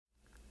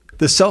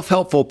The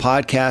Self-Helpful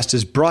Podcast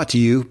is brought to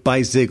you by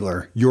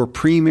Ziglar, your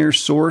premier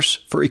source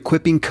for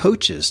equipping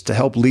coaches to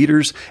help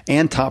leaders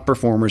and top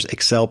performers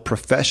excel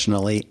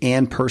professionally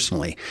and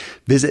personally.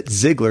 Visit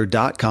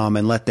Ziglar.com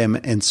and let them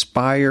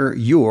inspire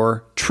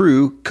your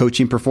true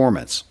coaching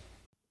performance.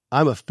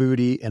 I'm a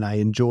foodie and I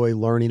enjoy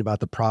learning about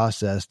the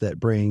process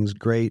that brings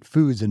great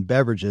foods and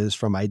beverages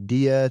from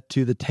idea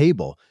to the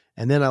table.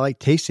 And then I like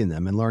tasting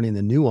them and learning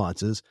the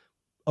nuances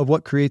of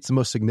what creates the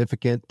most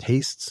significant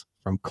tastes,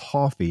 from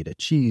coffee to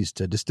cheese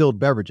to distilled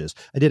beverages.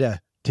 I did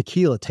a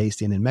tequila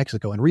tasting in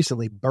Mexico and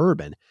recently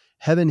bourbon.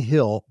 Heaven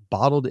Hill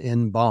Bottled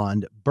in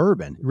Bond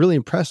bourbon really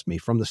impressed me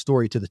from the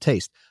story to the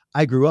taste.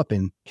 I grew up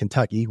in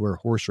Kentucky where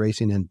horse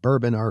racing and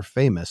bourbon are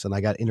famous, and I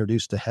got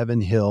introduced to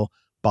Heaven Hill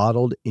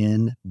Bottled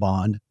in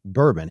Bond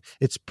bourbon.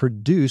 It's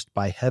produced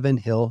by Heaven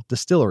Hill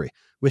Distillery,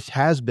 which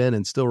has been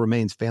and still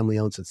remains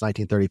family-owned since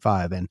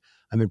 1935. And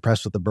I'm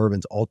impressed with the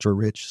bourbon's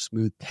ultra-rich,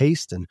 smooth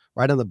taste. And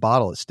right on the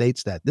bottle, it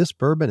states that this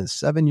bourbon is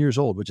 7 years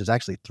old, which is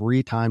actually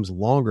 3 times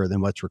longer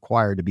than what's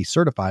required to be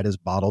certified as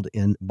bottled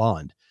in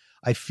bond.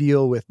 I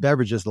feel with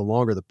beverages, the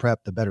longer the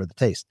prep, the better the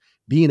taste.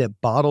 Being a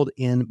bottled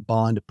in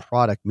bond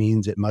product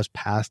means it must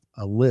pass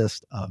a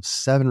list of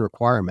 7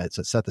 requirements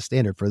that set the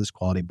standard for this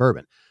quality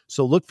bourbon.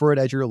 So look for it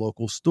at your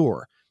local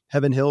store.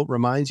 Heaven Hill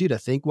reminds you to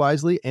think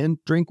wisely and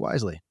drink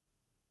wisely.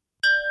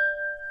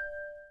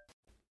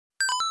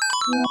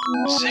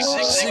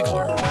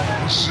 Ziglar.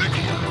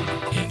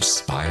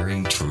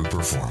 Inspiring true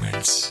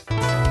performance.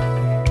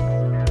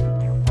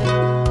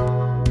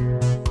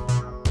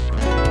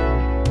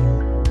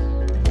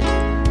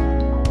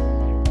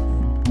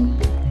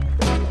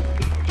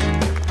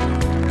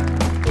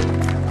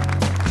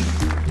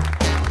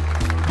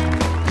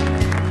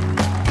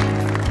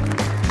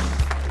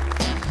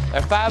 There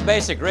are 5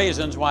 basic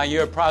reasons why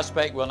your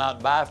prospect will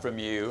not buy from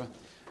you.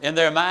 In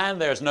their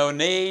mind, there's no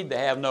need, they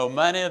have no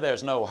money,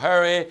 there's no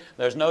hurry,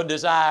 there's no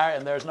desire,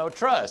 and there's no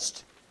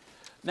trust.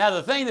 Now,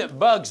 the thing that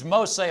bugs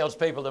most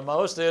salespeople the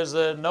most is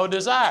no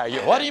desire.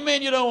 What do you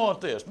mean you don't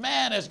want this?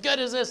 Man, as good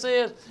as this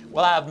is?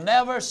 Well, I've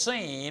never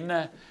seen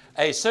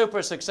a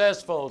super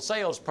successful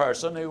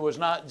salesperson who was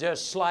not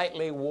just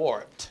slightly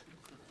warped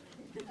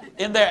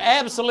in their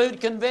absolute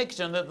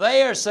conviction that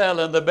they are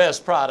selling the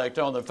best product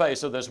on the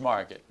face of this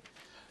market.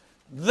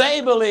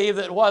 They believe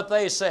that what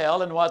they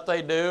sell and what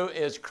they do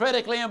is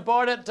critically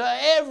important to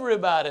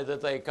everybody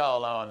that they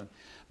call on.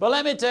 But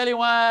let me tell you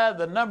why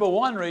the number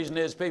one reason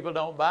is people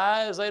don't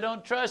buy is they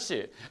don't trust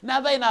you. Now,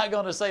 they're not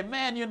going to say,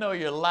 man, you know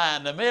you're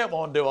lying to me. It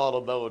won't do all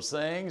of those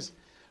things.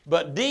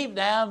 But deep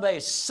down, they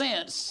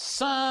sense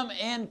some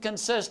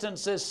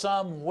inconsistency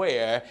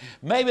somewhere.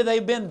 Maybe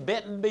they've been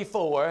bitten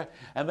before,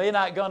 and they're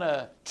not going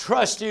to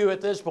trust you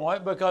at this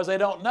point because they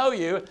don't know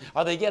you,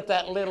 or they get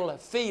that little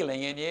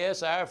feeling. And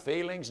yes, our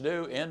feelings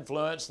do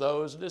influence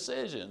those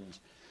decisions.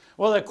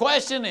 Well, the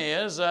question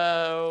is,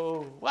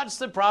 what's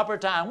the proper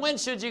time? When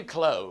should you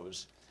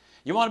close?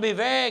 You want to be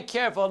very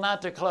careful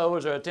not to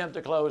close or attempt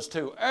to close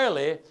too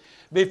early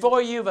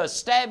before you've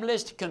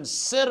established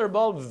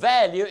considerable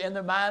value in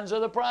the minds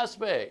of the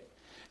prospect.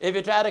 If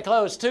you try to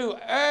close too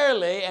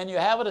early and you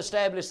haven't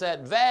established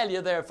that value,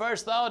 their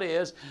first thought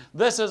is,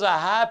 this is a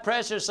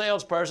high-pressure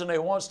salesperson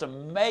who wants to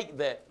make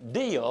that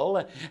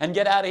deal and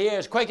get out of here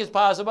as quick as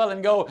possible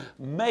and go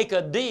make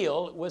a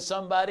deal with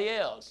somebody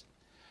else.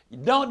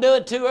 Don't do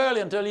it too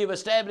early until you've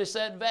established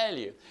that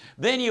value.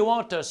 Then you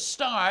want to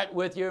start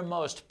with your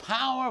most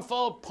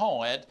powerful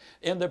point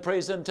in the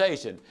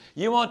presentation.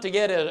 You want to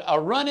get a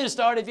running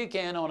start, if you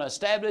can, on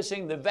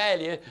establishing the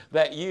value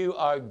that you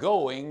are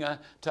going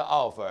to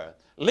offer.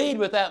 Lead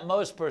with that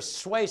most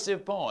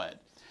persuasive point.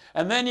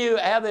 And then you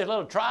have these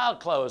little trial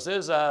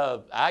closes.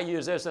 I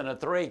use this in a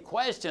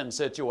 3-question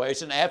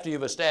situation after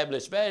you've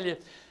established value.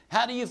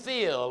 How do you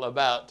feel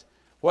about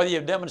whether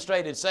you've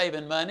demonstrated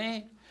saving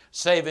money,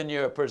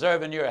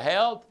 preserving your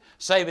health,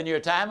 saving your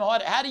time?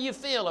 How do you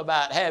feel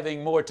about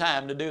having more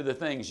time to do the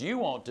things you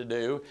want to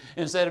do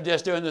instead of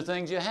just doing the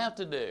things you have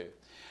to do?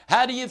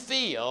 How do you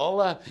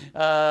feel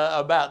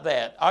about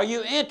that? Are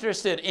you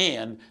interested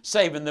in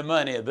saving the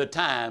money, the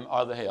time,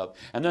 or the health?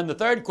 And then the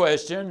 3rd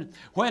question,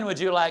 when would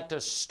you like to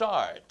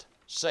start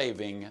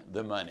saving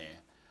the money?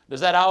 Does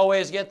that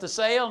always get the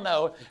sale?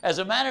 No. As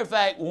a matter of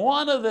fact,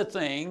 one of the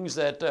things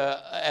that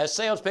as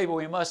salespeople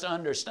we must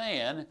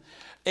understand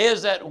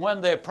is that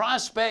when the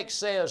prospect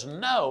says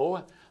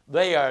no,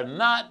 they are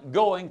not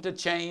going to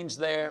change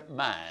their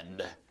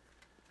mind.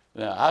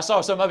 Now, I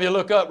saw some of you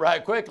look up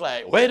right quick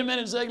like, wait a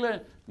minute,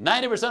 Ziglar,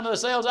 90% of the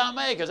sales I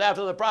make is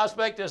after the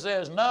prospector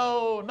says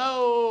no,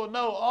 no,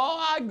 no.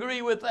 Oh, I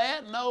agree with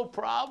that, no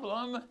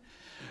problem.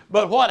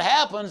 But what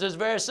happens is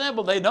very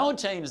simple. They don't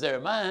change their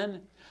mind.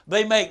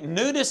 They make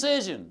new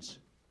decisions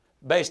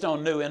based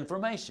on new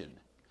information.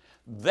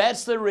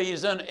 That's the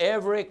reason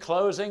every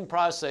closing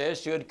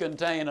process should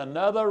contain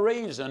another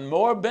reason,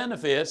 more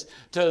benefits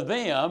to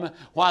them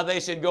why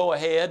they should go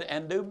ahead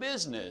and do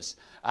business.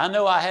 I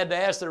know I had to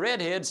ask the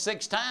redhead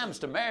 6 times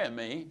to marry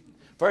me.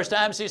 First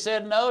time she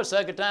said no,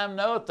 second time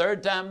no,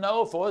 third time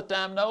no, fourth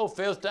time no,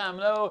 fifth time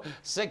no,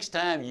 6th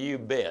time you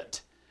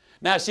bet.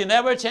 Now, she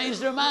never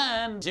changed her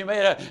mind. She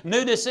made a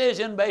new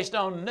decision based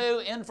on new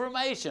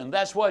information.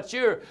 That's what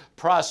your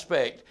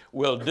prospect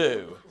will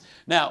do.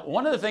 Now,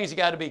 one of the things you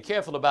got to be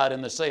careful about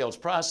in the sales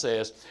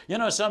process, you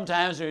know,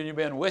 sometimes when you've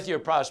been with your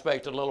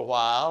prospect a little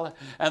while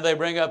and they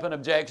bring up an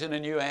objection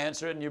and you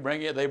answer it,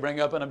 and they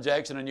bring up an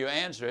objection and you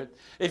answer it.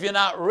 If you're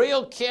not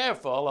real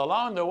careful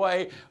along the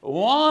way,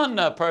 one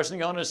person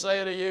is going to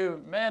say to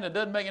you, man, it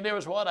doesn't make any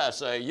difference what I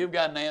say. You've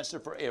got an answer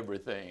for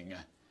everything.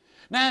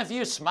 Now, if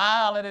you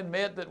smile and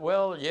admit that,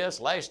 well, yes,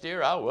 last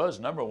year I was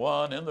number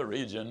one in the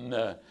region,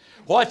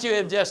 what you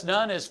have just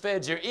done is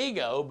fed your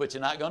ego, but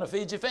you're not going to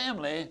feed your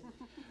family,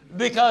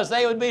 because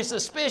they would be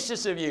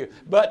suspicious of you.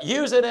 But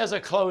use it as a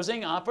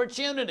closing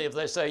opportunity. If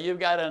they say you've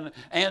got an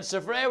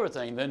answer for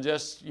everything, then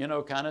just, you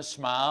know, kind of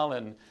smile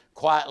and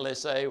quietly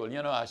say, well,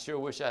 you know, I sure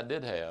wish I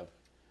did have.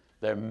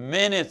 There are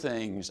many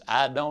things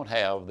I don't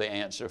have the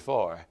answer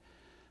for. And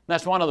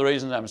that's one of the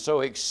reasons I'm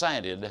so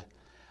excited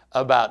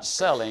about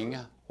selling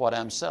what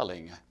I'm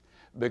selling,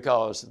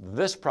 because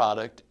this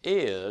product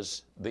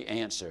is the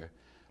answer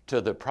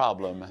to the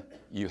problem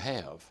you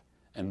have.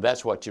 And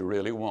that's what you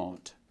really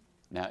want.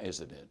 Now,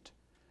 isn't it?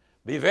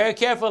 Be very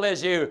careful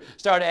as you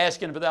start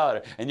asking for the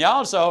order. And you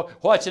also,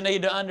 what you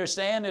need to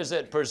understand is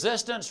that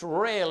persistence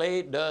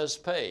really does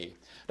pay.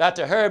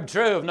 Dr. Herb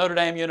True of Notre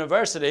Dame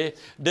University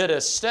did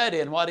a study,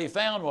 and what he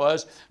found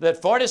was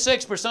that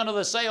 46% of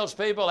the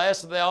salespeople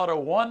asked for the order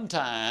one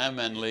time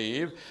and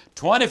leave,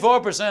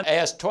 24%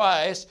 asked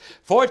twice,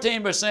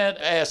 14%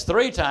 asked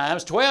 3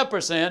 times,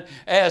 12%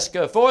 asked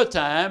a 4th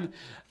time.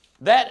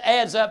 That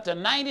adds up to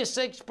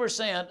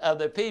 96% of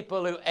the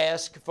people who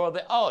ask for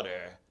the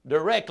order,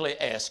 directly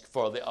ask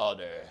for the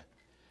order.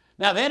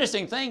 Now, the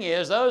interesting thing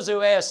is those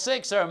who ask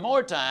 6 or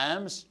more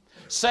times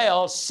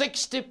sell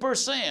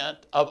 60%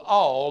 of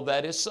all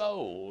that is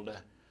sold.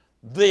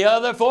 The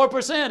other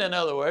 4%, in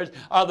other words,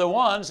 are the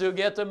ones who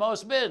get the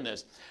most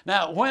business.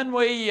 Now, when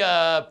we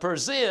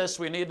persist,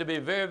 we need to be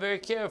very, very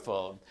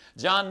careful.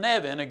 John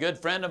Nevin, a good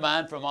friend of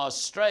mine from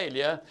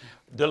Australia,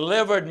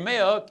 delivered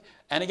milk,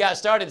 and he got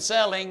started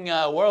selling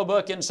World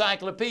Book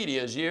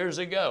encyclopedias years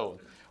ago.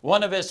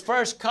 One of his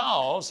first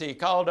calls, he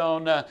called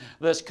on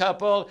this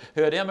couple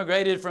who had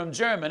immigrated from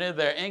Germany.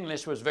 Their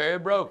English was very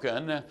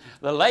broken.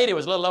 The lady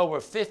was a little over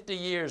 50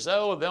 years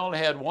old. They only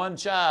had one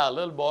child.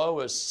 The little boy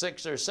was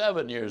 6 or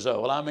 7 years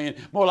old. I mean,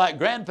 more like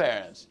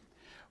grandparents.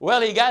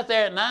 Well, he got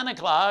there at 9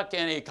 o'clock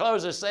and he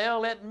closed the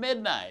sale at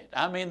midnight.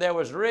 I mean, there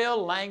was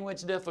real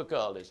language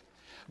difficulties.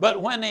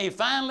 But when he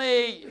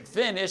finally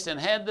finished and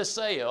had the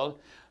sale,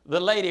 the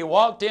lady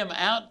walked him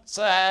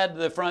outside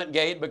the front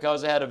gate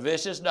because they had a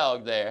vicious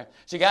dog there.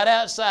 She got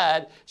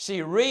outside.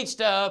 She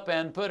reached up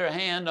and put her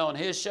hand on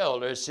his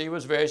shoulders. She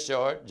was very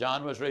short.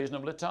 John was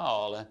reasonably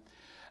tall.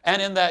 And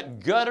in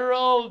that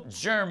guttural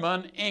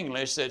German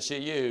English that she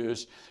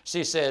used,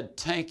 she said,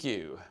 "Thank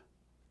you.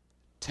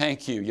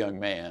 Thank you, young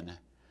man,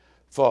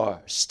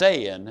 for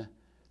staying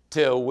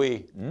till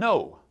we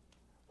know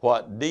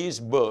what these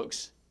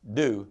books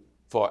do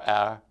for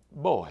our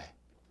boy.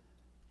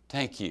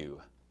 Thank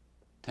you.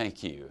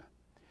 Thank you."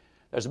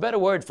 There's a better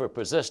word for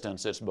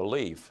persistence, it's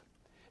belief.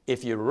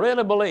 If you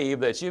really believe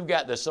that you've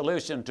got the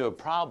solution to a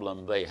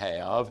problem they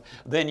have,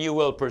 then you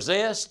will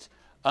persist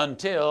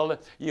until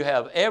you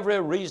have every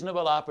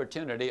reasonable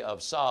opportunity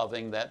of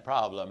solving that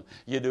problem.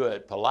 You do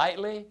it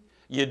politely,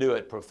 you do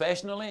it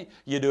professionally,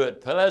 you do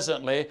it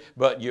pleasantly,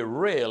 but you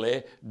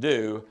really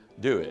do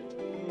it.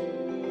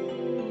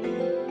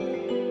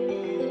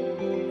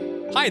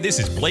 Hi, this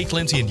is Blake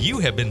Lindsay, and you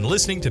have been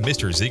listening to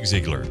Mr. Zig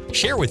Ziglar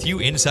share with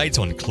you insights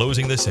on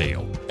closing the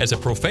sale. As a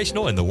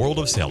professional in the world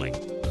of selling,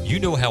 you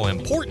know how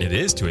important it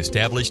is to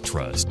establish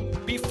trust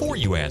before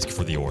you ask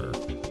for the order.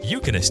 You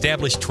can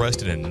establish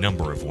trust in a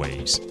number of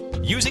ways.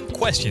 Using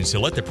questions to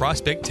let the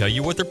prospect tell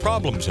you what their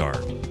problems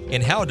are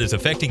and how it is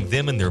affecting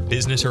them in their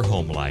business or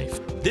home life.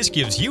 This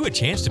gives you a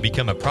chance to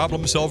become a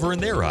problem solver in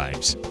their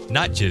eyes,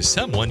 not just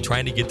someone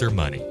trying to get their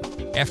money.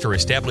 After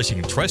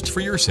establishing trust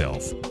for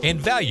yourself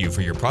and value for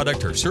your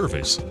product or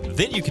service,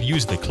 then you can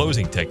use the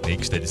closing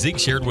techniques that Zig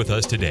shared with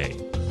us today.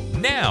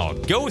 Now,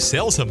 go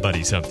sell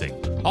somebody something.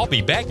 I'll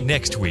be back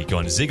next week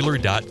on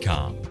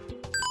Ziglar.com.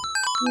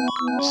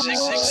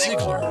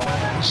 Ziglar.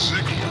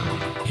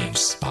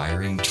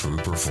 Inspiring true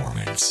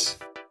performance.